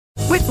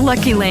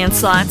Lucky Land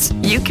Slots,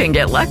 you can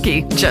get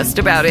lucky just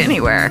about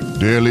anywhere.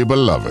 Dearly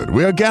beloved,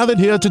 we are gathered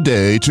here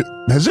today to...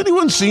 Has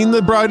anyone seen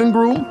the bride and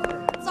groom?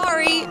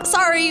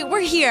 Sorry, we're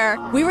here.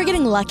 We were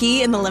getting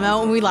lucky in the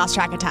limo and we lost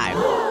track of time.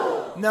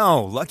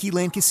 No, Lucky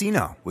Land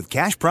Casino, with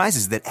cash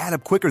prizes that add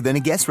up quicker than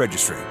a guest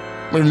registry.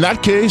 In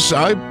that case,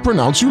 I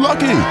pronounce you lucky.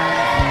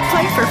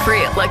 Play for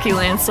free at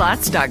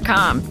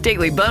LuckyLandSlots.com.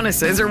 Daily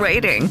bonuses are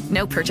waiting.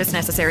 No purchase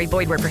necessary.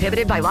 Void where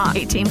prohibited by law.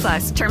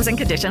 18+. Terms and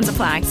conditions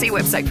apply. See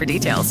website for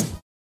details.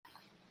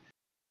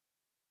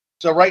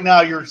 So right now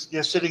you're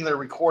sitting there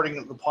recording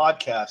the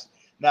podcast.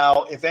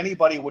 Now, if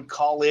anybody would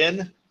call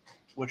in,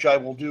 which I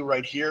will do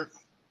right here,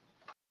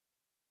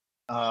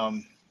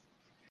 to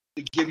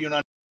give you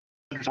an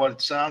understanding of what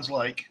it sounds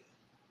like.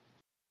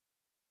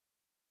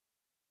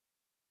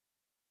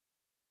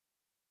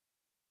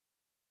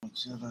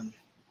 Seven.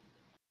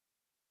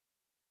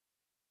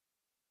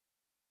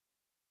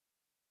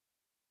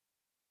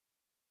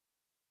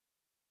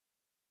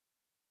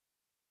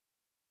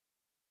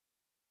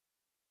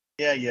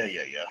 Yeah.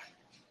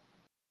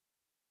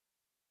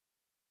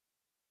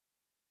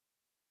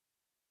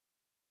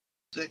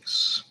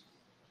 6.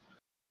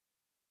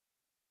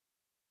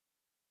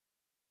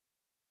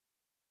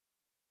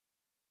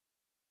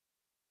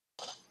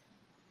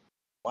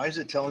 Why is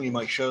it telling me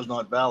my show's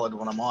not valid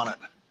when I'm on it?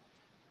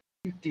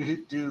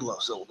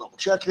 So we'll double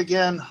check it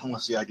again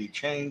unless the ID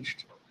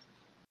changed.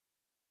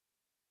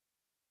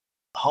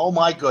 Oh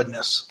my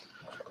goodness.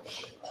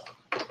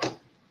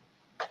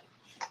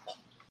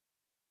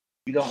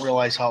 You don't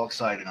realize how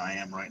excited I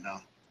am right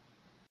now.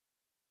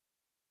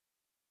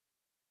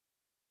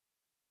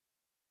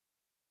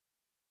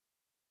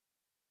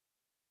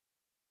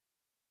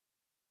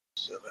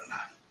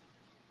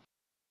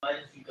 Why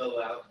did you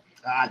go out?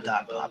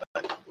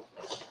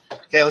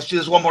 Okay, let's do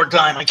this one more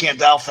time. I can't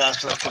dial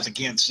fast enough because I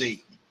can't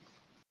see.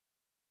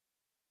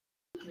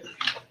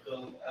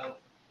 Go out.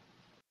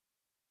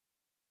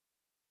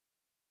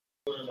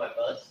 Go to my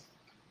bus.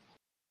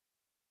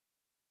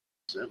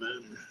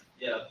 7.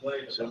 Yeah,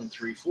 play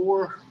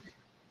 734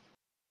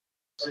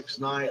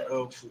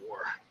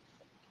 6904.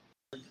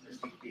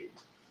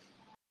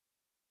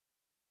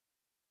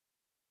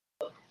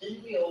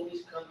 Didn't we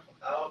always come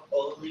out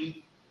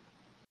early?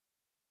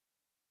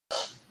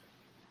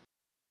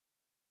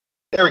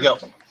 There we go.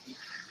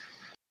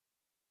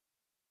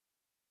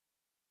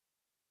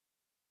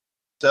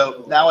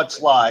 So now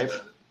it's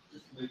live.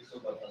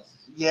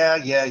 Yeah.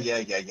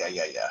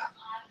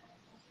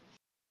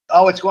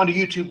 Oh, it's going to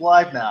YouTube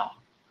Live now.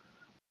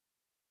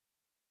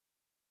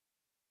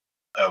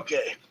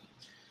 Okay.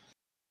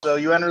 So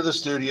you enter the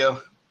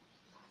studio.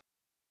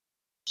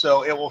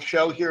 So it will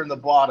show here in the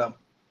bottom.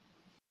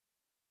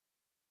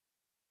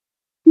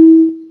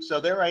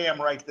 So there I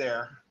am right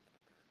there.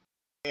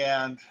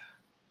 And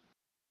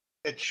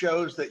it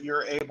shows that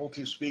you're able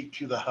to speak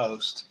to the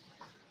host.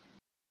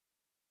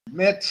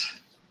 Admit.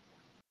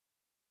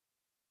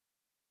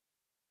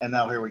 And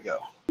now here we go.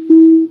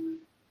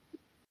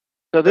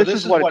 So this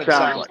is what it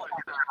sounds like.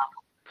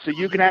 So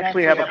you can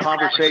actually have a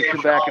conversation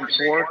back and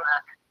forth,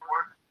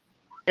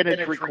 and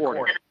it's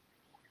recorded.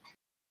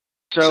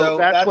 So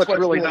that's what's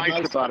really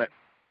nice about it.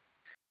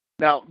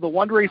 Now, the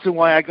one reason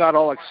why I got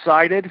all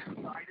excited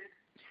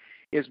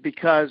is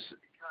because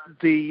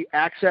the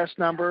access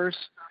numbers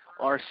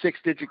are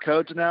 6-digit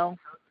codes now.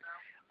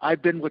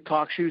 I've been with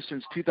TalkShoe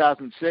since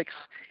 2006,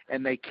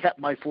 and they kept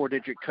my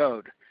 4-digit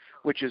code,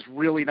 which is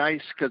really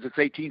nice because it's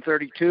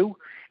 1832,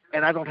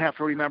 and I don't have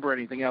to remember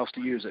anything else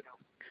to use it.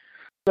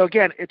 So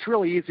again, it's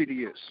really easy to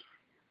use.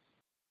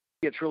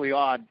 It's really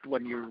odd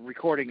when you're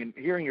recording and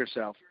hearing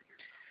yourself.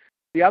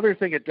 The other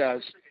thing it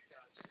does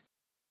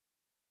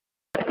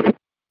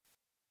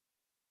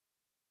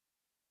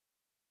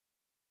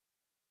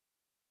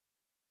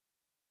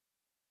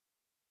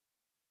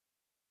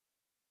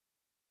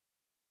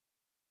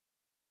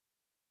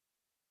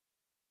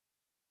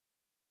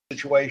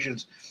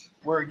situations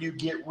where you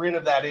get rid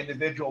of that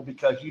individual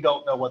because you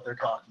don't know what they're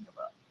talking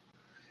about.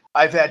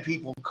 I've had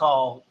people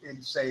call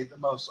and say the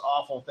most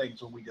awful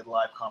things when we did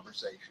live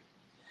conversation.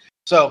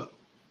 So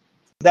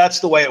that's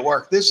the way it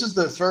worked. This is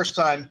the first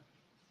time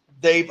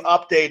they've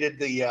updated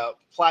the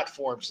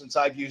platform since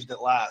I've used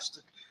it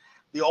last.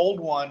 The old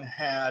one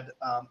had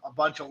a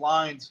bunch of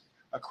lines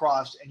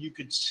across, and you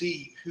could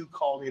see who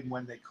called in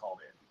when they called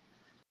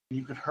in.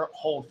 You could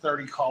hold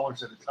 30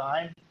 callers at a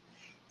time.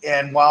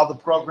 And while the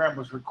program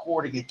was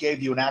recording, it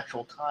gave you an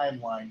actual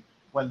timeline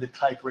when the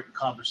typewritten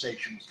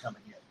conversation was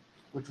coming in,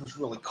 which was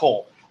really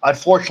cool.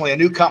 Unfortunately, a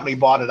new company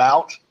bought it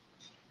out,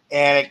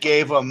 and it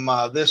gave them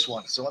this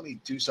one. So let me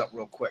do something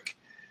real quick.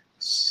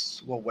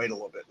 We'll wait a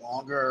little bit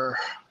longer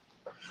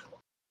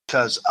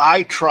because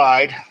I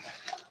tried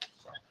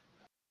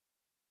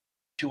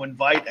to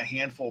invite a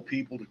handful of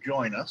people to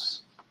join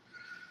us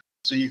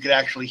so you could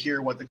actually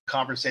hear what the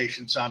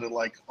conversation sounded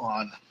like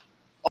on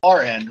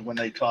our end when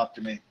they talked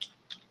to me.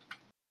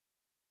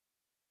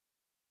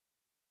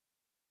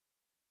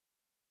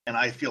 And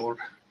I feel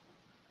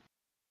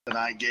that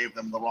I gave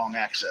them the wrong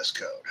access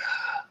code.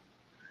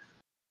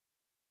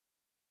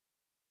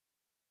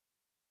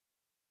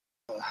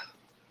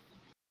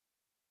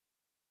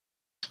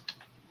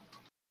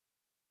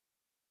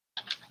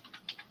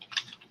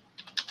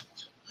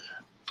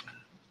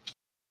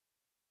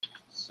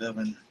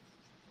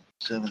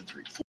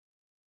 734.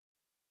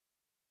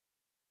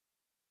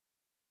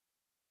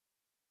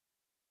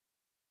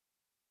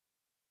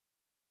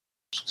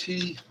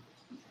 T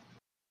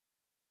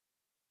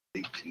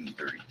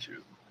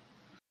 1832.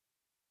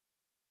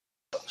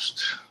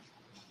 Post.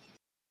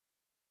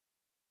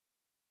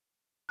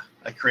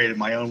 I created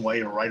my own way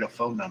to write a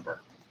phone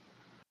number.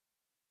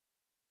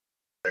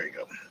 There you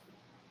go.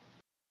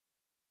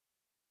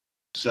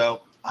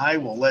 So I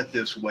will let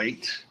this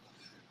wait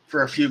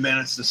for a few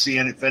minutes to see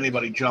if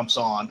anybody jumps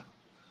on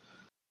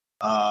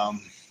to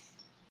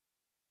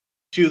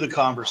the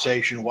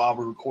conversation while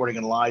we're recording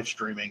and live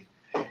streaming.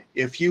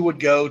 If you would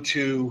go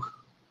to,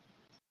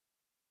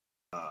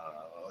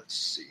 let's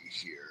see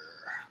here,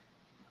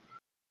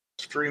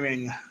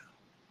 streaming,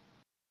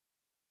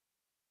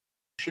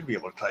 should be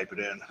able to type it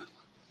in.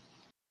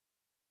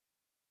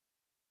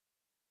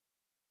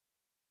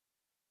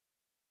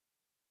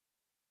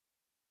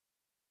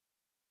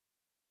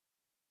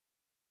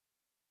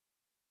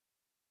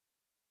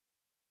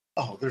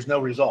 Oh, there's no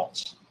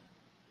results.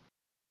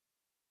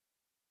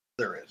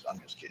 There is. I'm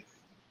just kidding.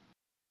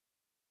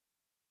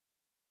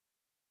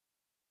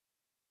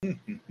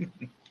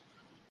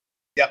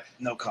 Yep,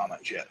 no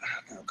comment yet.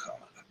 No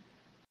comment.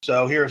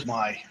 So here's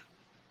my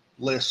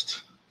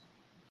list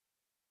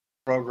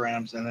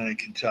programs, and then it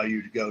can tell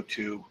you to go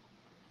to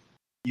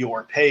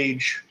your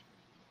page.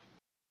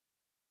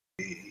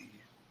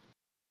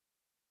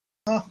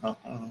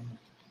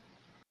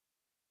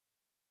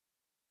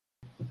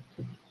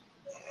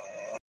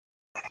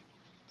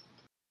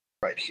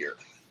 Right here.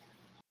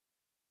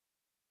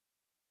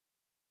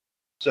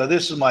 So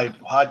this is my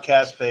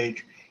podcast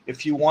page.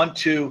 If you want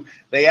to,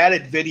 they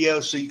added video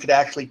so you could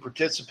actually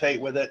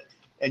participate with it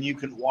and you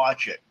can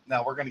watch it.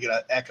 Now we're going to get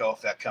an echo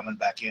effect coming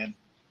back in.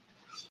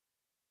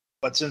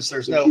 But since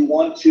there's no... If you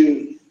want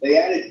to, they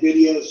added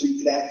video so you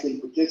could actually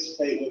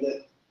participate with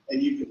it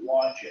and you can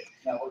watch it.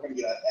 Now we're going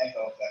to get an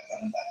echo effect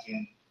coming back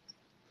in.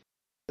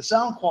 The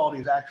sound quality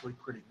is actually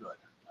pretty good.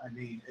 I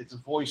mean, it's a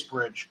voice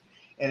bridge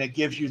and it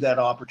gives you that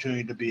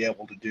opportunity to be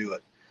able to do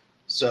it.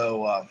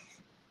 So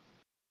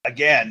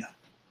again,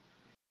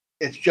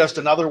 it's just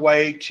another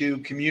way to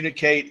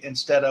communicate.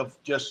 Instead of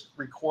just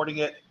recording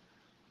it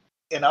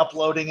and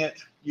uploading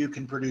it, you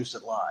can produce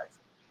it live.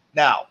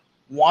 Now,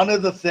 one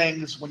of the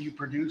things when you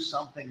produce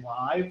something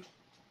live,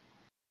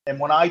 and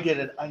when I did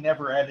it, I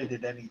never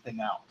edited anything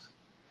out.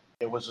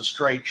 It was a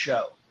straight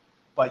show.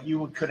 But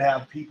you could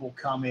have people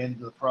come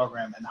into the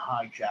program and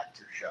hijack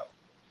your show.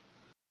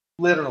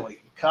 Literally,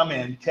 come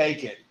in,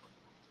 take it,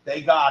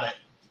 they got it,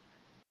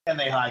 and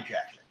they hijacked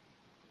it.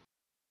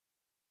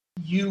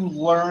 You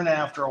learn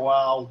after a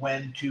while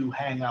when to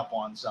hang up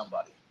on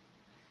somebody.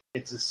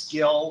 It's a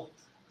skill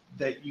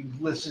that you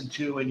listen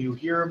to and you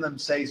hear them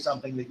say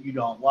something that you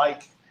don't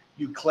like,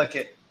 you click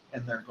it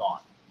and they're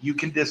gone. You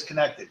can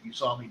disconnect it. You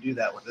saw me do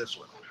that with this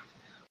one.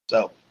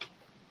 So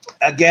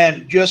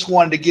again, just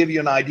wanted to give you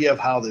an idea of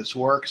how this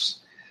works.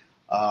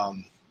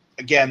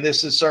 Again,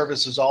 this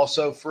service is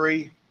also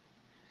free.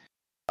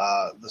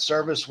 The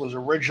service was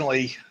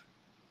originally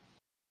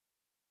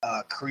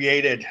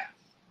created.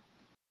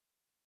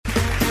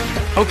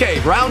 Okay,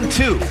 round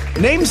two.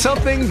 Name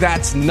something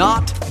that's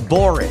not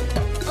boring.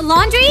 A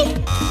laundry?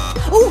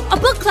 Ooh, a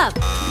book club.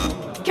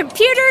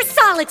 Computer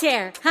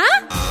solitaire,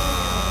 huh?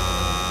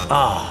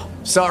 Ah,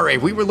 sorry,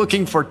 we were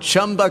looking for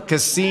Chumba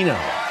Casino.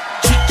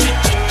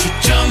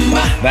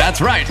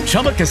 That's right,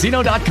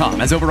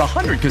 ChumbaCasino.com has over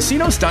 100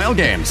 casino-style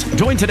games.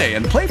 Join today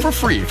and play for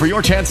free for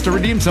your chance to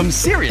redeem some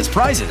serious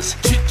prizes.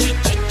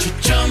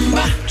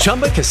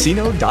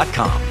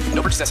 ChumbaCasino.com.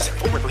 No purchase necessary.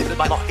 Void where prohibited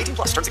by law. 18+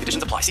 terms and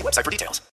conditions apply. See website for details.